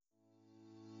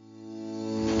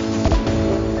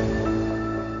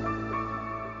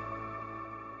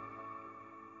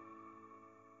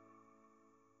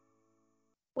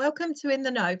Welcome to In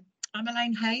the Know. I'm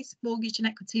Elaine Hayes, Mortgage and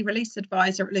Equity Release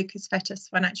Advisor at Lucas Fettes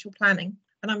Financial Planning,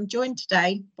 and I'm joined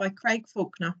today by Craig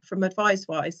Faulkner from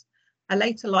AdviseWise, a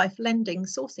later life lending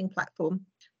sourcing platform,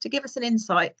 to give us an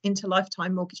insight into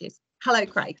lifetime mortgages. Hello,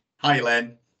 Craig. Hi,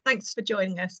 Elaine. Thanks for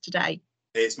joining us today.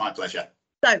 It's my pleasure.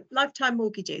 So, lifetime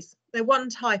mortgages, they're one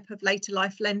type of later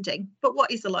life lending, but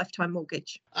what is a lifetime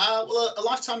mortgage? Well, a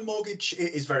lifetime mortgage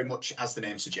is very much as the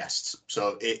name suggests.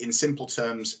 So in simple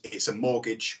terms, it's a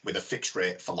mortgage with a fixed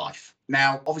rate for life.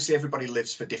 Now, obviously, everybody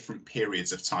lives for different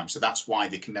periods of time. So that's why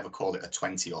they can never call it a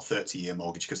 20 or 30-year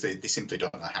mortgage, because they simply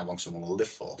don't know how long someone will live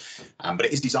for. But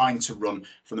it is designed to run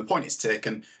from the point it's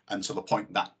taken until the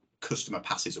point that customer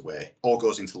passes away or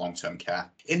goes into long-term care.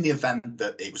 In the event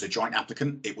that it was a joint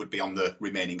applicant, it would be on the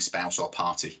remaining spouse or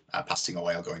party passing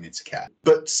away or going into care.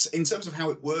 But in terms of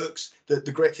how it works, the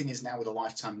great thing is now with a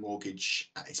lifetime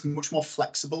mortgage, it's much more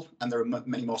flexible and there are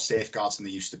many more safeguards than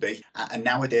there used to be. And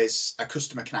nowadays, a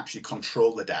customer can actually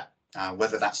control the debt,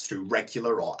 whether that's through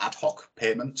regular or ad hoc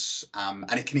payments,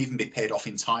 and it can even be paid off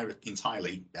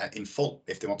entirely in full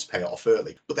if they want to pay it off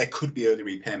early. But there could be early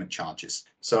repayment charges.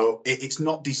 So it's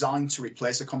not designed to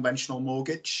replace a conventional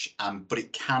mortgage, but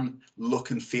it can look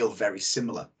and feel very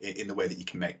similar in the way that you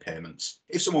can make payments.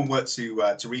 If someone were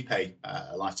to repay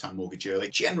a lifetime mortgage early,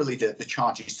 generally the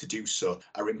charges to do so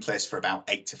are in place for about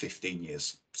 8 to 15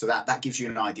 years. So that gives you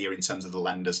an idea in terms of the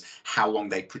lenders how long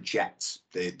they project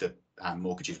the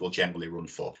mortgages will generally run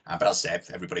for. But as I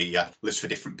say, everybody lives for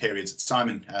different periods of time,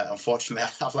 and unfortunately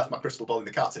I've left my crystal ball in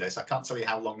the car today, so I can't tell you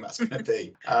how long that's going to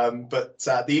be. But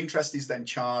the interest is then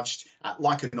charged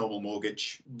like a normal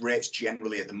mortgage. Rates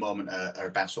generally at the moment are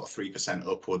about sort of 3%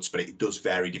 upwards, but it does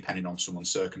vary depending on someone's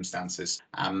circumstances.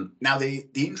 Now the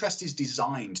interest is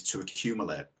designed to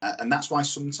accumulate, and that's why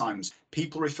sometimes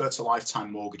people refer to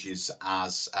lifetime mortgages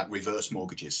as reverse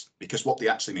mortgages, because what they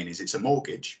actually mean is it's a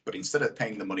mortgage, but instead of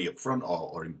paying the money up front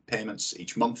or in payments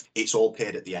each month, it's all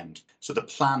paid at the end. So the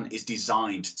plan is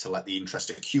designed to let the interest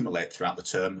accumulate throughout the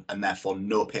term, and therefore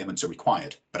no payments are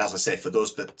required. But as I say, for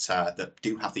those that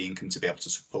do have the income to be able to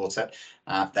support it,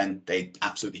 then they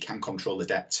absolutely can control the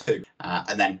debt too.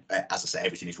 And then, as I say,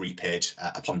 everything is repaid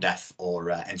upon death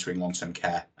or entering long-term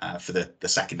care for the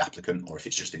second applicant, or if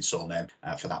it's just in sole name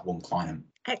for that one client.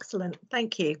 Excellent,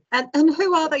 thank you. And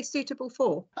who are they suitable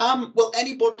for? Well,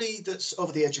 anybody that's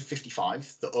over the age of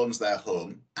 55 that owns their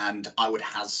home, and I would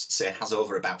say has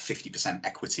over about 50%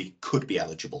 equity, could be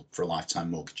eligible for a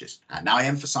lifetime mortgages. Now, I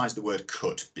emphasise the word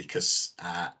could, because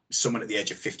someone at the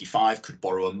age of 55 could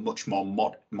borrow a much more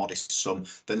modest sum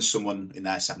than someone in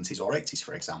their 70s or 80s,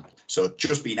 for example. So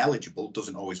just being eligible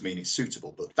doesn't always mean it's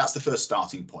suitable, but that's the first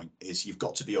starting point, is you've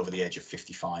got to be over the age of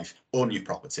 55, own your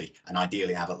property, and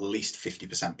ideally have at least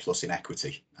 50% plus in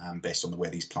equity, based on the way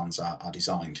these plans are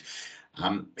designed.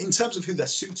 In terms of who they're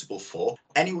suitable for,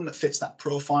 anyone that fits that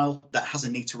profile that has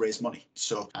a need to raise money.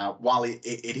 So while it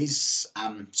is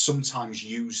sometimes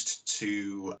used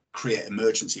to create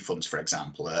emergency funds, for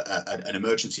example, an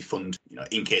emergency fund,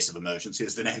 in case of emergency,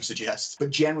 as the name suggests,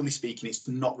 but generally speaking, it's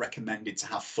not recommended to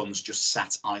have funds just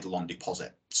sat idle on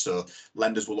deposit. So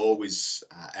lenders will always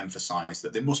emphasise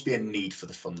that there must be a need for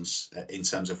the funds in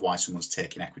terms of why someone's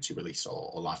taking equity release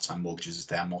or lifetime mortgages, as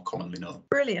they are more commonly known.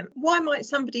 Brilliant. Why might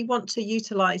somebody want to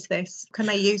utilise this? Can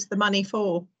they use the money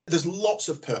for? There's lots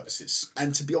of purposes,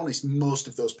 and to be honest, most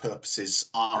of those purposes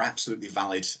are absolutely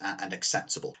valid and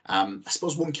acceptable. I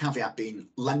suppose one caveat being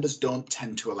lenders don't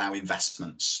tend to allow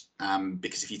investments,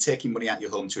 because if you're taking money out of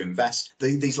your home to invest,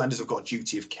 these lenders have got a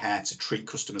duty of care to treat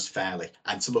customers fairly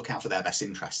and to look out for their best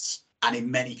interests. And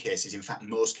in many cases, in fact,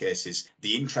 most cases,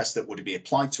 the interest that would be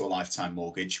applied to a lifetime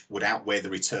mortgage would outweigh the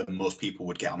return most people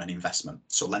would get on an investment.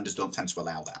 So lenders don't tend to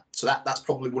allow that. So that's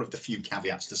probably one of the few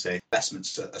caveats to say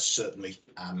investments are certainly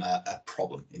a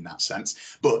problem in that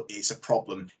sense, but it's a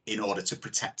problem in order to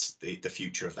protect the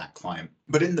future of that client.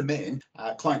 But in the main,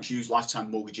 clients use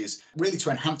lifetime mortgages really to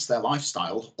enhance their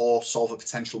lifestyle or solve a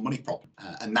potential money problem.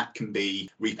 And that can be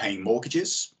repaying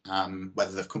mortgages,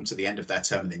 whether they've come to the end of their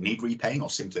term and they need repaying, or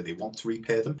simply they want to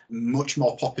repay them. Much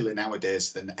more popular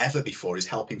nowadays than ever before is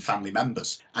helping family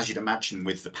members. As you'd imagine,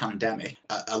 with the pandemic,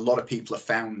 a lot of people have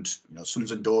found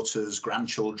sons and daughters,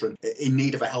 grandchildren in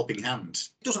need of a helping hand.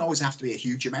 It doesn't always have to be a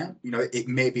huge amount. It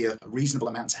may be a reasonable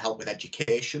amount to help with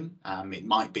education. It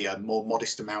might be a more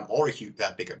modest amount or a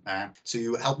bigger amount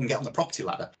to help them get on the property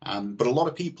ladder. But a lot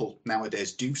of people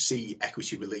nowadays do see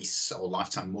equity release or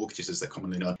lifetime mortgages, as they're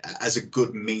commonly known, as a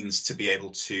good means to be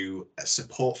able to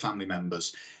support family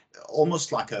members,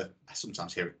 almost like a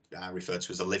sometimes hear it referred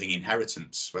to as a living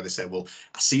inheritance, where they say, well,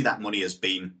 I see that money as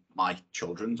being my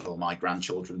children's or my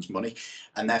grandchildren's money,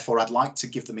 and therefore I'd like to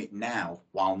give them it now,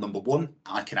 while number one,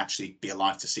 I can actually be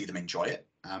alive to see them enjoy it.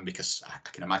 Because I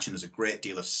can imagine there's a great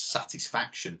deal of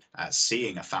satisfaction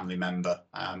seeing a family member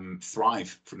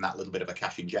thrive from that little bit of a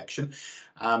cash injection.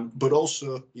 But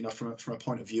also, from a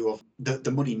point of view of the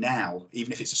money now,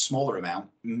 even if it's a smaller amount,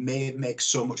 may make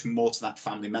so much more to that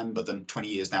family member than 20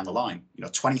 years down the line.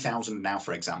 20,000 now,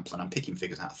 for example, and I'm picking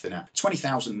figures out of thin air,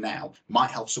 20,000 now might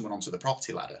help someone onto the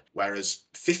property ladder, whereas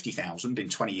 50,000 in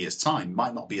 20 years' time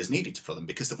might not be as needed for them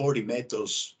because they've already made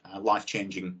those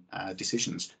life-changing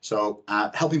decisions. So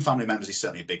helping family members is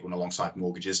certainly a big one alongside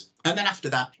mortgages. And then after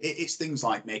that, it's things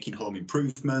like making home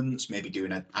improvements, maybe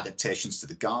doing adaptations to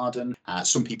the garden.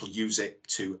 Some people use it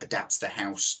to adapt the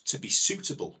house to be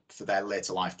suitable for their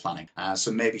later life planning.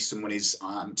 So maybe someone is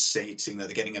seeing that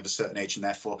they're getting of a certain age and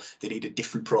therefore they need a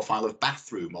different profile of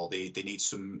bathroom, or they need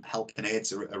some help and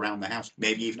aids around the house,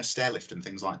 maybe even a stair lift and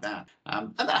things like that.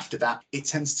 And then after that, it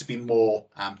tends to be more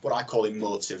what I call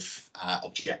emotive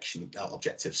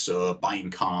objectives. So buying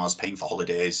cars, paying for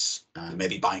holidays,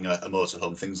 maybe buying a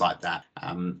motorhome, things like that.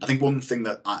 I think one thing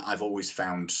that I've always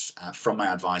found from my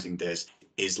advising days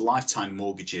is lifetime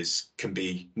mortgages can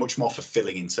be much more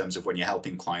fulfilling in terms of when you're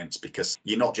helping clients, because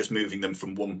you're not just moving them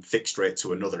from one fixed rate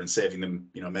to another and saving them,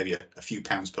 maybe a few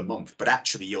pounds per month, but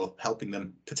actually you're helping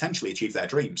them potentially achieve their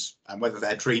dreams. And whether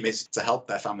their dream is to help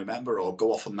their family member or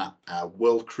go off on that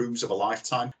world cruise of a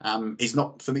lifetime is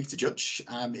not for me to judge.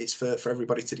 It's for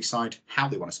everybody to decide how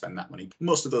they want to spend that money.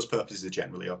 Most of those purposes are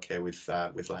generally okay with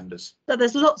lenders. So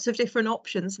there's lots of different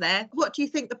options there. What do you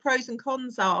think the pros and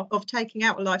cons are of taking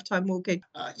out a lifetime mortgage?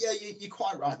 Yeah, you're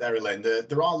quite right there, Elaine.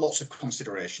 There are lots of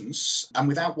considerations, and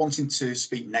without wanting to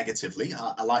speak negatively,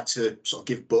 I like to sort of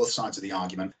give both sides of the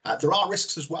argument. There are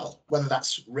risks as well, whether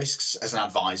that's risks as an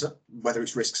advisor, whether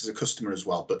it's risks as a customer as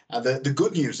well. But the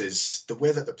good news is the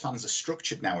way that the plans are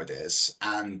structured nowadays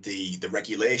and the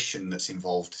regulation that's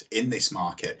involved in this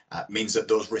market means that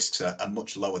those risks are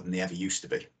much lower than they ever used to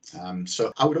be.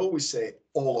 So I would always say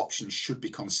all options should be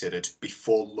considered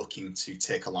before looking to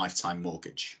take a lifetime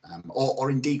mortgage, or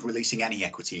indeed releasing any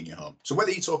equity in your home. So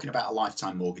whether you're talking about a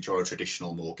lifetime mortgage or a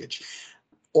traditional mortgage,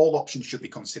 all options should be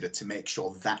considered to make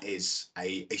sure that is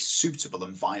a suitable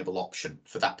and viable option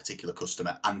for that particular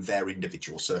customer and their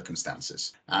individual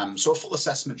circumstances. So a full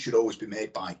assessment should always be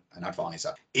made by an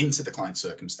advisor into the client's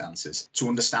circumstances to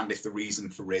understand if the reason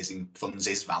for raising funds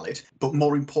is valid, but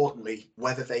more importantly,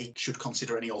 whether they should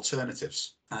consider any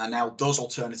alternatives. Now, those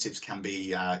alternatives can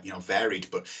be, varied,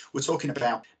 but we're talking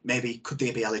about maybe could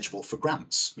they be eligible for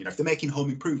grants? If they're making home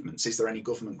improvements, is there any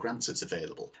government grants that's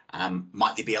available?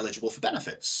 Might they be eligible for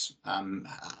benefits?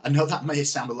 I know that may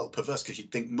sound a little perverse because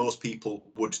you'd think most people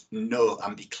would know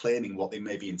and be claiming what they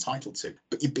may be entitled to,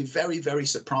 but you'd be very, very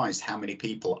surprised how many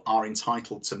people are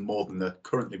entitled to more than they're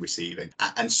currently receiving,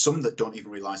 and some that don't even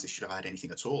realise they should have had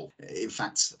anything at all. In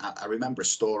fact, I remember a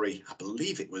story, I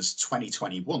believe it was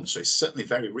 2021, so it's certainly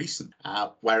very recent,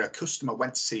 where a customer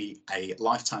went to see a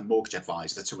lifetime mortgage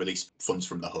advisor to release funds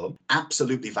from the home.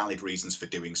 Absolutely valid reasons for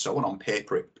doing so, and on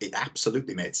paper it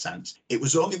absolutely made sense. It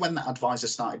was only when that advisor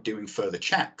started doing further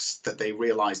checks that they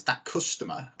realised that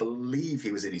customer, I believe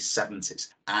he was in his 70s,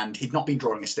 and he'd not been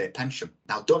drawing a state pension.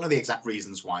 Now, I don't know the exact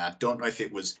reasons why. I don't know if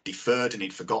it was deferred and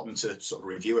he'd forgotten to sort of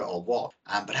review it or what,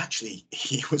 but actually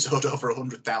he was owed over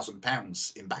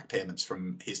 £100,000 in back payments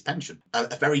from his pension.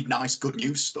 A very nice good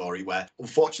news story where,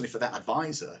 unfortunately for that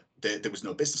advisor, there was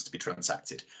no business to be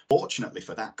transacted. Fortunately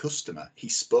for that customer, he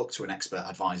spoke to an expert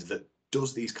advisor that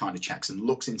does these kind of checks and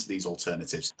looks into these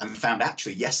alternatives and found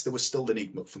actually, yes, there was still the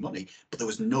need for money, but there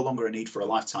was no longer a need for a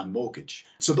lifetime mortgage.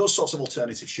 So those sorts of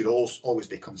alternatives should always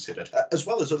be considered, as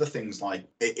well as other things like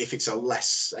if it's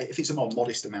a more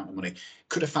modest amount of money,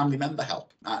 could a family member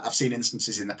help? I've seen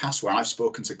instances in the past where I've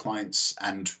spoken to clients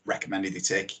and recommended they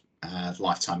take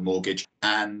lifetime mortgage,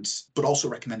 but also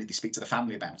recommended they speak to the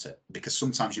family about it, because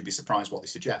sometimes you'd be surprised what they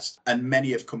suggest. And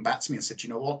many have come back to me and said, you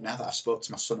know what, now that I've spoke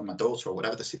to my son or my daughter or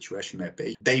whatever the situation may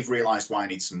be, they've realised why I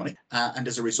need some money, and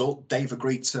as a result they've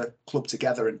agreed to club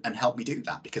together and help me do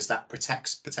that, because that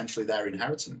protects potentially their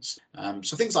inheritance.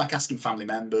 So things like asking family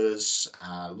members,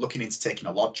 looking into taking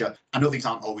a lodger. I know these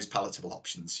aren't always palatable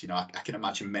options. I can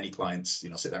imagine many clients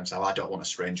sit there and say, I don't want a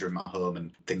stranger in my home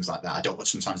and things like that.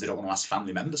 Sometimes they don't want to ask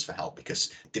family members for help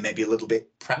because they may be a little bit bit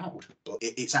proud, but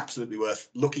it's absolutely worth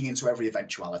looking into every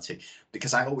eventuality,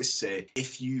 because I always say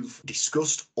if you've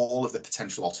discussed all of the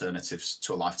potential alternatives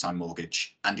to a lifetime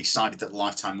mortgage and decided that the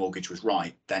lifetime mortgage was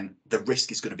right, then the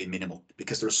risk is going to be minimal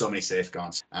because there are so many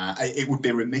safeguards. It would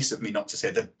be remiss of me not to say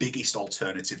the biggest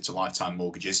alternative to lifetime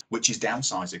mortgages, which is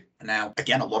downsizing. Now,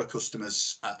 again, a lot of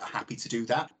customers are happy to do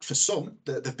that. For some,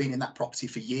 they've been in that property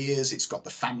for years, it's got the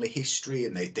family history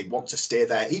and they want to stay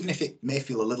there, even if it may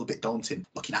feel a little bit daunting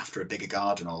looking after a bigger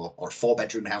garden or a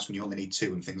 4-bedroom house when you only need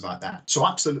 2 and things like that. So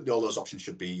absolutely all those options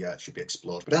should be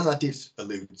explored. But as I did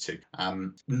allude to,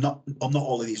 not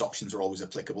all of these options are always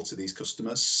applicable to these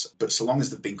customers, but so long as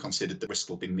they've been considered, the risk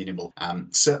will be minimal.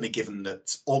 Certainly given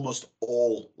that almost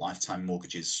all lifetime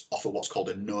mortgages offer what's called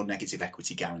a no negative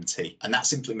equity guarantee. And that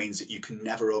simply means that you can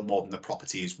never owe more than the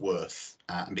property is worth.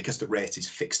 And because the rate is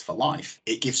fixed for life,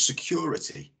 it gives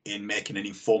security in making an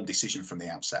informed decision from the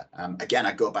outset. Again,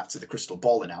 I go back to the crystal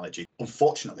ball analogy.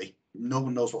 Unfortunately, no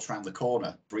one knows what's around the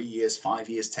corner 3 years, 5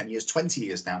 years, 10 years, 20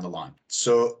 years down the line.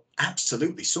 So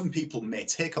absolutely, some people may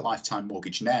take a lifetime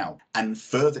mortgage now and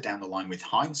further down the line with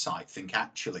hindsight think,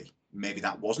 actually, maybe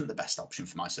that wasn't the best option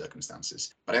for my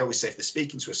circumstances. But I always say if they're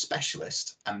speaking to a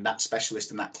specialist and that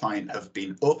specialist and that client have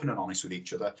been open and honest with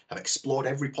each other, have explored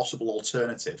every possible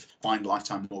alternative, find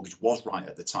lifetime mortgage was right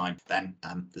at the time, then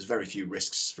there's very few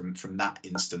risks from that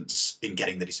instance in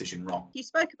getting the decision wrong. You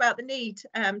spoke about the need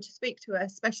to speak to a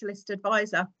specialist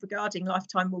advisor regarding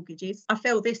lifetime mortgages. I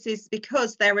feel this is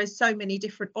because there are so many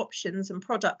different options and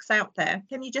products out there.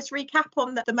 Can you just recap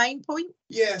on the main point?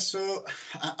 Yeah, so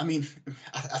I mean,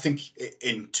 I think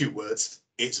in 2 words,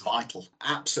 it's vital.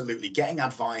 Absolutely. Getting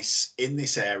advice in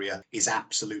this area is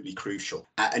absolutely crucial.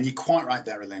 And you're quite right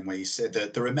there, Elaine, where you said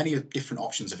that there are many different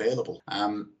options available.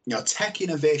 Tech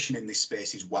innovation in this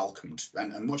space is welcomed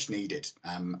and much needed.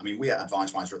 I mean, we at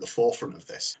AdviceWise are at the forefront of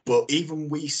this. But even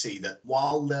we see that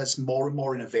while there's more and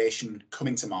more innovation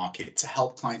coming to market to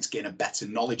help clients gain a better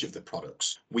knowledge of the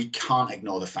products, we can't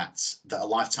ignore the fact that a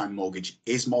lifetime mortgage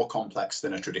is more complex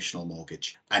than a traditional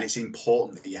mortgage. And it's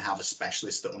important that you have a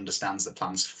specialist that understands the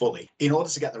plans fully in order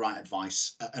to get the right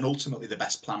advice and ultimately the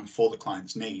best plan for the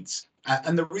client's needs.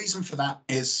 And the reason for that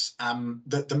is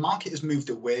that the market has moved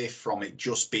away from it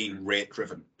just being rate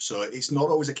driven. So it's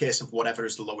not always a case of whatever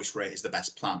is the lowest rate is the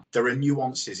best plan. There are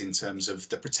nuances in terms of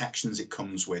the protections it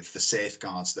comes with, the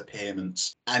safeguards, the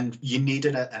payments, and you need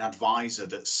an advisor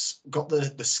that's got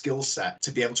the skill set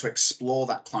to be able to explore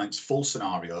that client's full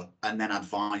scenario and then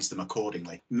advise them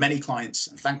accordingly. Many clients,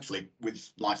 and thankfully with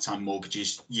lifetime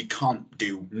mortgages, you can't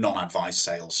do non-advised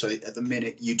sales. So at the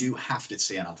minute you do have to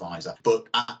see an advisor, but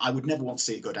I would never want to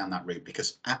see it go down that route,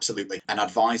 because absolutely an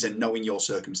advisor knowing your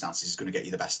circumstances is going to get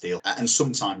you the best deal. And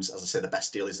sometimes, as I say, the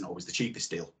best deal isn't always the cheapest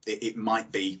deal. It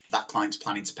might be that client's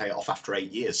planning to pay it off after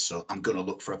 8 years, so I'm going to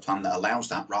look for a plan that allows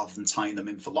that rather than tying them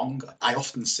in for longer. I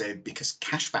often say, because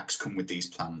cashbacks come with these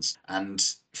plans, and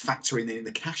factoring in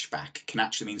the cashback can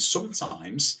actually mean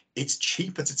sometimes it's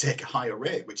cheaper to take a higher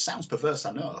rate, which sounds perverse,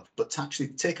 I know, but to actually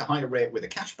take a higher rate with a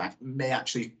cashback may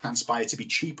actually transpire to be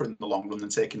cheaper in the long run than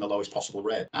taking the lowest possible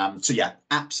rate. So yeah,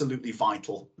 absolutely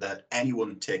vital that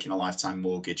anyone taking a lifetime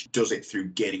mortgage does it through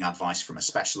gaining advice from a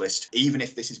specialist. Even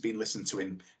if this has been listened to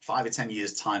in 5 or 10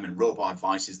 years time and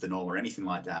robo-advice is the norm or anything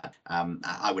like that,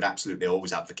 I would absolutely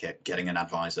always advocate getting an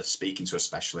advisor, speaking to a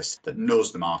specialist that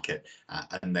knows the market,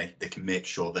 and they can make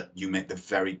sure that you make the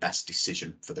very best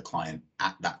decision for the client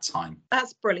at that time.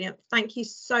 That's brilliant. Thank you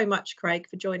so much, Craig,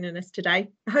 for joining us today.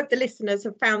 I hope the listeners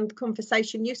have found the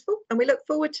conversation useful, and we look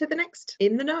forward to the next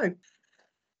In the Know.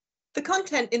 The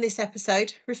content in this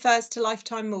episode refers to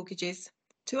lifetime mortgages.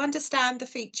 To understand the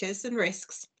features and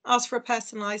risks, ask for a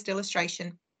personalised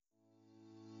illustration.